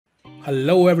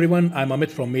Hello everyone, I'm Amit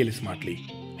from Mail Smartly.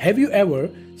 Have you ever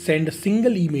sent a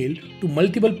single email to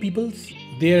multiple peoples?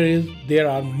 There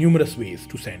are numerous ways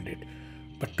to send it.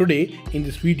 But today in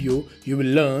this video, you will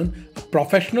learn a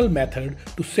professional method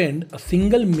to send a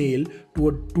single mail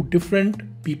to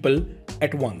different people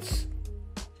at once.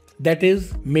 That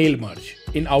is mail merge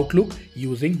in Outlook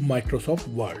using Microsoft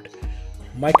Word.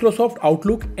 Microsoft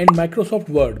Outlook and Microsoft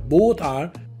Word both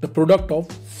are the product of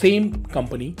same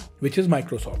company, which is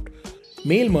Microsoft.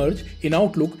 Mail merge in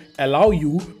Outlook allow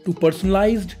you to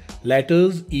personalize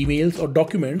letters, emails or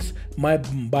documents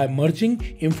by merging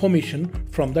information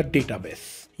from the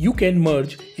database. You can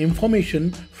merge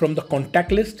information from the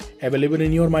contact list available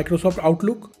in your Microsoft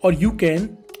Outlook, or you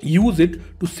can use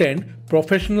it to send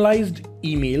professionalized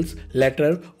emails,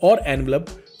 letter or envelope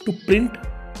to print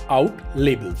out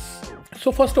labels.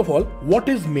 So first of all, what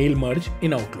is mail merge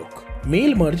in Outlook?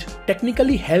 Mail merge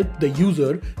technically helps the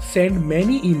user send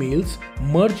many emails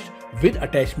merged with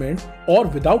attachments or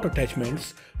without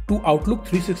attachments to Outlook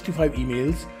 365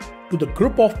 emails to the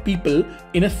group of people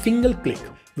in a single click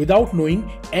without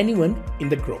knowing anyone in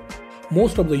the group.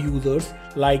 Most of the users,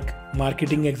 like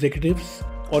marketing executives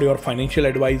or your financial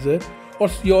advisor or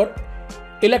your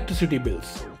electricity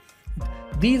bills,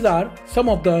 these are some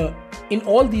of in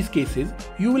all these cases,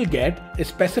 you will get a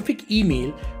specific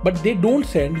email, but they don't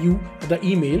send you the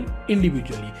email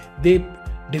individually. They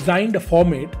designed a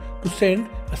format to send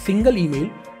a single email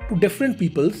to different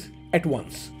peoples at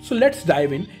once. So let's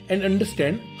dive in and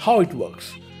understand how it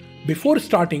works. Before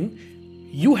starting,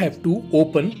 you have to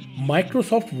open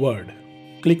Microsoft Word.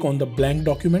 Click on the blank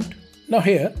document. Now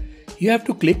here, you have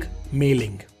to click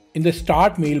Mailing. In the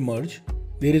Start Mail Merge,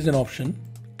 there is an option.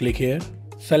 Click here.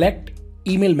 Select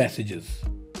email messages.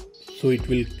 So it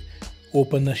will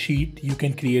open a sheet. You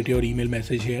can create your email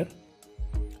message here.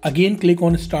 Again, click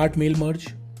on Start Mail Merge.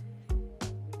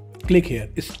 Click here,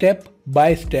 Step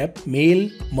by Step Mail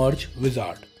Merge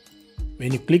Wizard.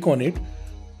 When you click on it,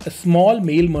 a small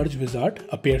mail merge wizard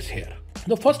appears here.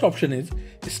 The first option is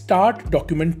Start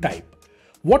Document Type.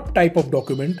 What type of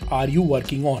document are you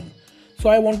working on? So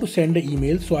I want to send an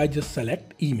email, so I just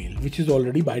select email, which is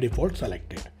already by default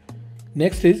selected.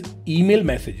 Next is email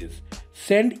messages.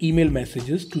 Send email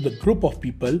messages to the group of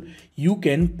people. You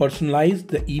can personalize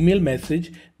the email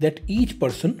message that each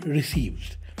person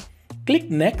receives. Click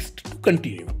Next to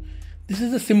continue. This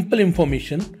is the simple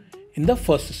information in the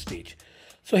first stage.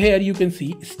 So here you can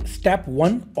see step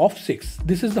 1 of 6.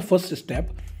 This is the first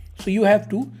step. So you have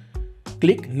to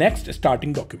click Next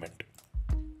Starting Document.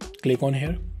 Click on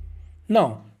here.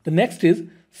 Now the next is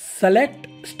Select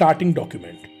Starting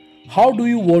Document. How do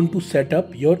you want to set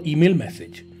up your email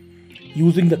message?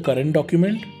 Using the current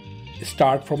document,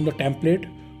 start from the template,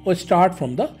 or start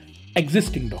from the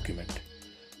existing document.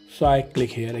 So I click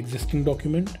here, existing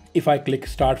document. If I click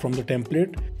start from the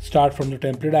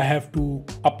template, I have to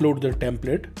upload the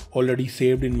template already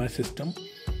saved in my system.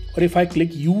 Or if I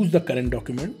click use the current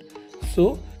document,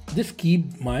 so just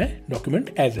keep my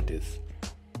document as it is.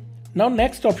 Now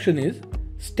next option is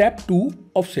step 2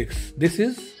 of 6. This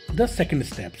is the second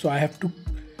step. So I have to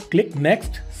click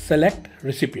Next, Select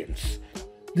Recipients.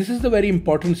 This is the very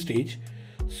important stage.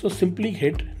 So simply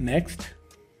hit Next.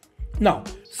 Now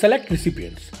select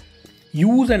recipients.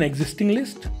 Use an existing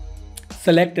list,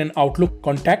 select an Outlook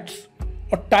contacts,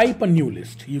 or type a new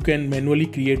list. You can manually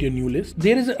create your new list.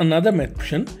 There is another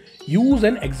option, use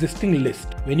an existing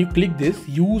list. When you click this,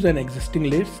 use an existing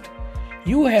list,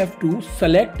 you have to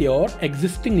select your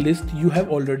existing list you have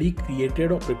already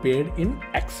created or prepared in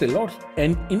Excel or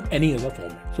in any other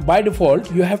format. So by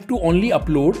default, you have to only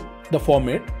upload the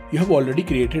format you have already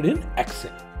created in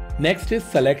Excel. Next is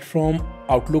select from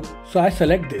Outlook. So I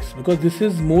select this because this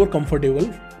is more comfortable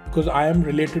because I am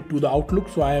related to the Outlook.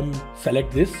 So I am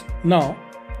select this. Now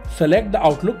select the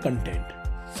Outlook content.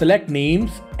 Select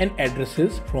names and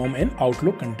addresses from an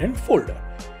Outlook content folder.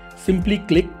 Simply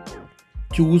click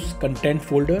choose content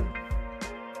folder.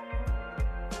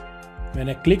 When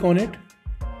I click on it,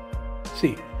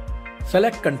 see,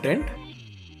 select content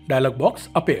dialog box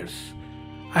appears.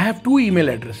 I have 2 email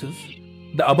addresses.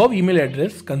 The above email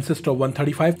address consists of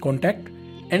 135 contact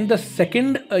and the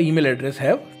second email address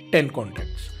have 10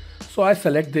 contacts. So I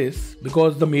select this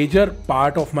because the major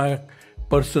part of my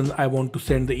person I want to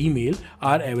send the email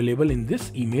are available in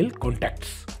this email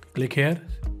contacts. Click here,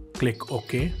 click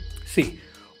OK. See,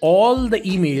 all the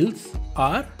emails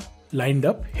are lined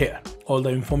up here. All the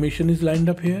information is lined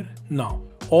up here. Now,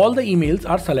 all the emails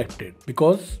are selected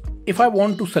because if I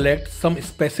want to select some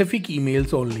specific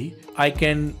emails only, I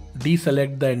can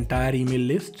deselect the entire email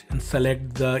list and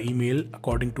select the email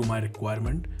according to my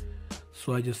requirement.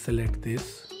 So I just select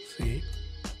this, say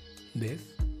this,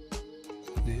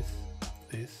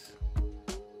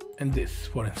 and this,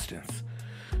 for instance.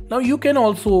 Now you can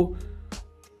also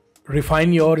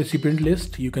refine your recipient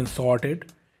list. You can sort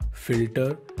it,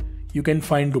 filter, you can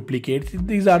find duplicates.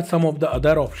 These are some of the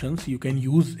other options you can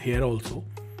use here also,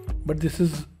 but this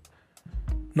is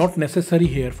not necessary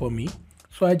here for me,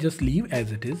 so I just leave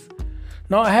as it is.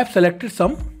 Now I have selected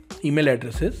some email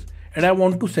addresses and I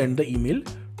want to send the email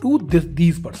to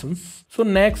these persons. So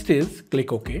next is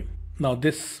click OK. Now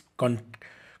this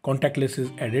contact list is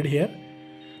added here.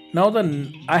 Now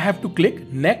I have to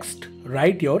click next,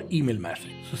 write your email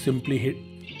message. So simply hit,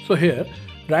 so here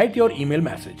write your email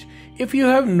message. If you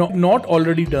have not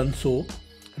already done so,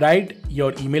 write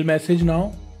your email message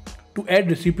now. To add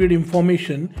recipient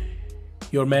information,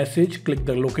 your message, click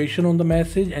the location on the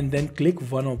message and then click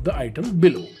one of the items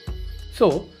below.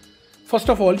 So first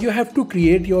of all, you have to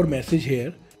create your message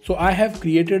here. So I have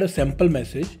created a sample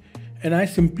message and I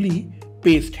simply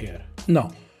paste here.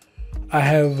 Now I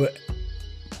have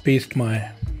paste my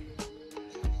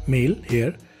mail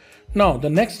here. Now the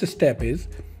next step is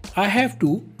I have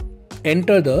to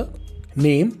enter the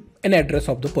name and address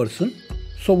of the person.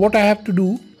 So what I have to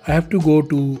do, I have to go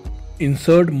to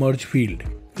insert merge field,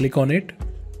 click on it,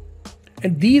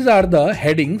 and these are the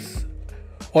headings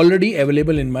already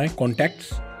available in my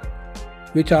contacts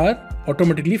which are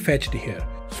automatically fetched here.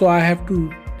 So I have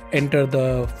to enter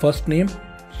the first name,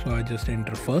 so I just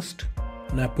enter first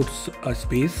and I put a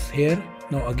space here.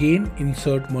 Now again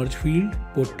insert merge field,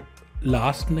 put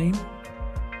last name.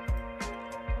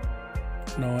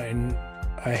 Now and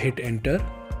I hit enter.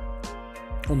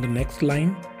 On the next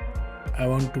line I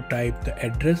want to type the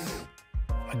address,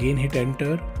 again hit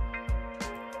enter.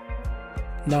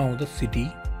 Now the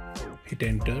city, hit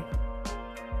enter,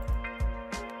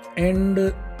 and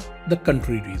the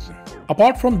country region.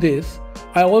 Apart from this,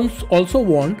 I also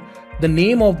want the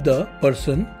name of the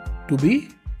person to be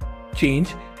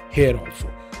changed here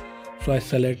also. So I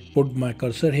select, put my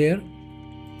cursor here,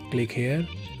 click here,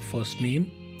 first name,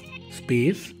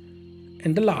 space,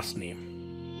 and the last name.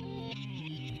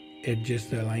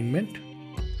 Adjust the alignment.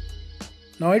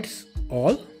 Now it's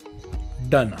all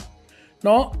done.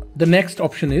 Now the next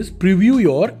option is preview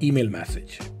your email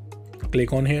message.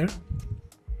 Click on here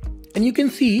and you can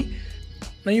see,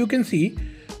 now you can see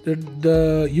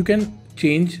that you can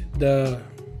change the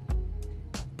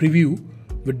preview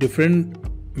with different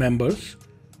members.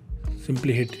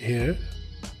 Simply hit here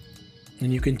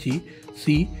and you can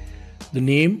see the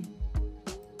name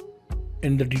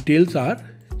and the details are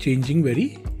changing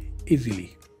very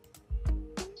easily.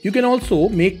 You can also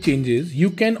make changes. You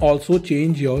can also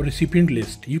change your recipient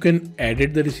list. You can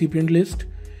edit the recipient list.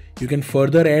 You can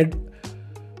further add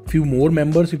few more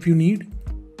members if you need.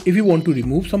 If you want to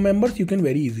remove some members, you can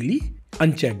very easily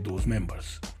uncheck those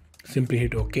members. Simply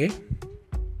hit OK.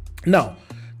 Now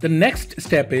the next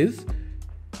step is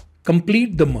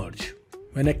complete the merge.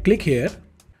 When I click here,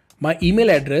 my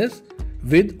email address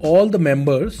with all the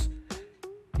members,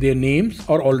 their names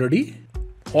are already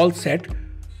all set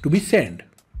to be sent.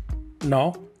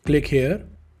 Now click here,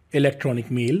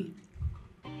 electronic mail.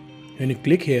 When you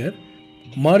click here,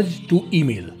 merge to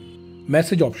email,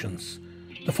 message options.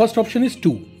 The first option is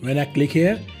to. When I click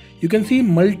here, you can see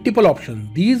multiple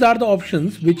options. These are the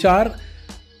options which are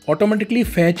automatically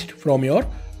fetched from your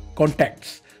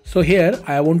contacts. So here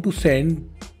I want to send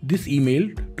this email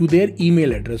to their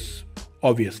email address,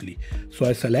 obviously. So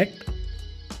I select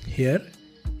here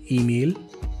email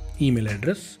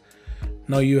address.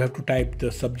 Now you have to type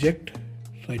the subject.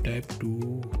 So I type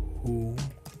to whom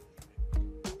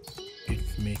it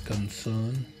may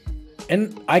concern.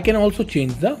 And I can also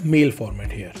change the mail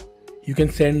format here. You can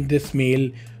send this mail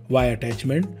via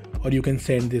attachment, or you can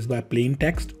send this by plain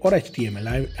text or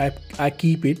HTML. I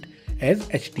keep it as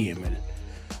HTML.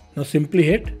 Now simply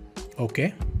hit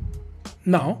OK.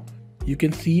 Now you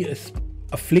can see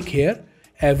a flick here.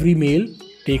 Every mail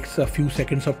takes a few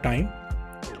seconds of time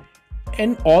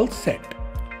and all set.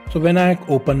 So when I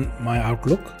open my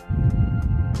Outlook,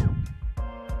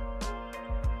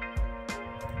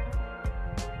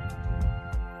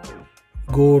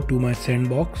 go to my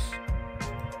sandbox.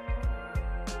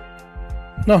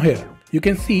 Now here you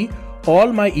can see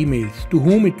all my emails to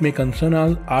whom it may concern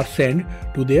are sent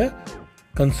to their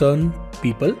concerned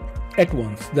people at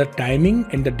once. The timing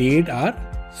and the date are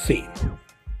same.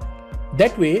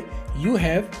 That way you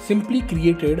have simply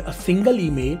created a single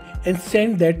email and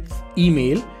sent that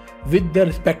email with the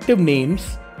respective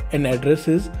names and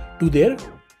addresses to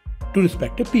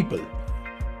respective people.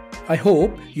 I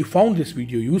hope you found this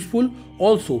video useful.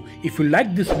 Also, if you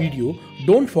like this video,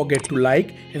 don't forget to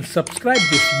like and subscribe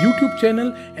this YouTube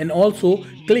channel, and also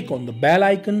click on the bell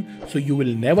icon so you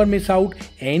will never miss out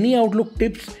any Outlook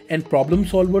tips and problem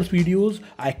solvers videos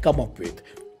I come up with.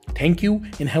 Thank you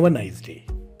and have a nice day.